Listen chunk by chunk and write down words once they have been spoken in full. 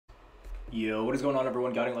Yo, what is going on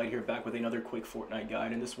everyone? Guiding Light here, back with another quick Fortnite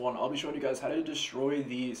guide. In this one, I'll be showing you guys how to destroy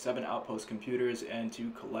the 7 outpost computers and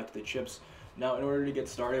to collect the chips. Now, in order to get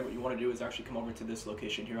started, what you want to do is actually come over to this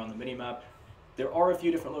location here on the mini-map. There are a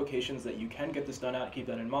few different locations that you can get this done at, keep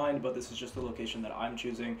that in mind, but this is just the location that I'm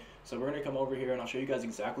choosing. So we're going to come over here and I'll show you guys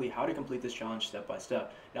exactly how to complete this challenge step by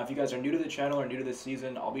step. Now, if you guys are new to the channel or new to this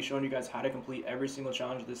season, I'll be showing you guys how to complete every single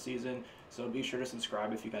challenge this season. So be sure to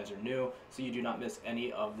subscribe if you guys are new so you do not miss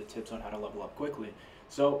any of the tips on how to level up quickly.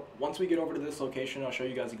 So once we get over to this location, I'll show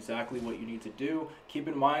you guys exactly what you need to do. Keep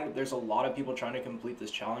in mind, there's a lot of people trying to complete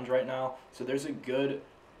this challenge right now. So there's a good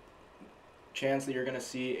chance that you're going to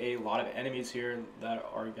see a lot of enemies here that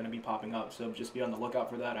are going to be popping up, so just be on the lookout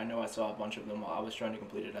for that. I know I saw a bunch of them while I was trying to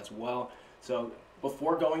complete it as well. So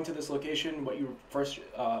before going to this location, what your first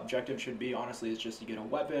objective should be, honestly, is just to get a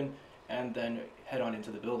weapon and then head on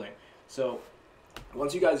into the building. So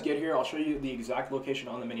once you guys get here, I'll show you the exact location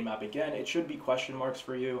on the mini-map again. It should be question marks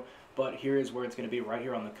for you, but here is where it's going to be, right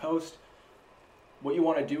here on the coast. What you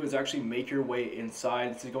want to do is actually make your way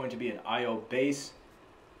inside. This is going to be an IO base.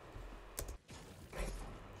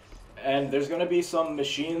 And there's going to be some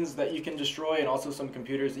machines that you can destroy and also some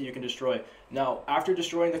computers that you can destroy. Now, after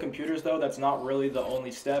destroying the computers, though, that's not really the only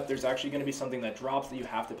step. There's actually going to be something that drops that you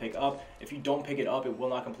have to pick up. If you don't pick it up, it will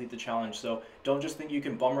not complete the challenge. So don't just think you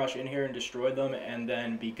can bum rush in here and destroy them and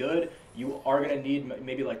then be good. You are going to need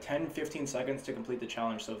maybe like 10-15 seconds to complete the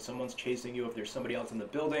challenge. So if someone's chasing you, if there's somebody else in the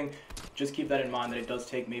building, just keep that in mind, that it does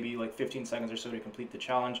take maybe like 15 seconds or so to complete the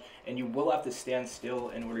challenge. And you will have to stand still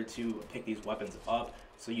in order to pick these weapons up.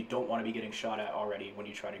 So you don't want to be getting shot at already when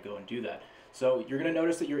you try to go and do that. So you're going to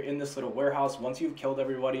notice that you're in this little warehouse. Once you've killed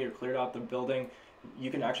everybody or cleared out the building,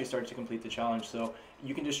 you can actually start to complete the challenge. So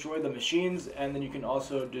you can destroy the machines, and then you can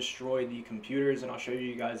also destroy the computers, and I'll show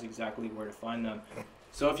you guys exactly where to find them.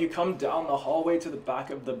 So if you come down the hallway to the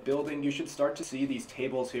back of the building, you should start to see these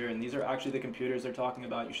tables here, and these are actually the computers they're talking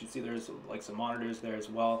about. You should see there's like some monitors there as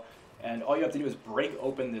well. And all you have to do is break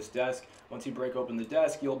open this desk. Once you break open the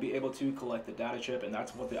desk, you'll be able to collect the data chip, and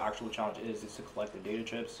that's what the actual challenge is to collect the data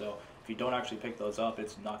chips. So if you don't actually pick those up,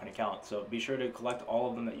 it's not going to count. So be sure to collect all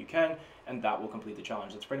of them that you can, and that will complete the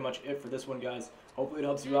challenge. That's pretty much it for this one, guys. Hopefully it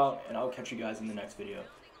helps you out, and I'll catch you guys in the next video.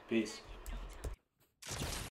 Peace.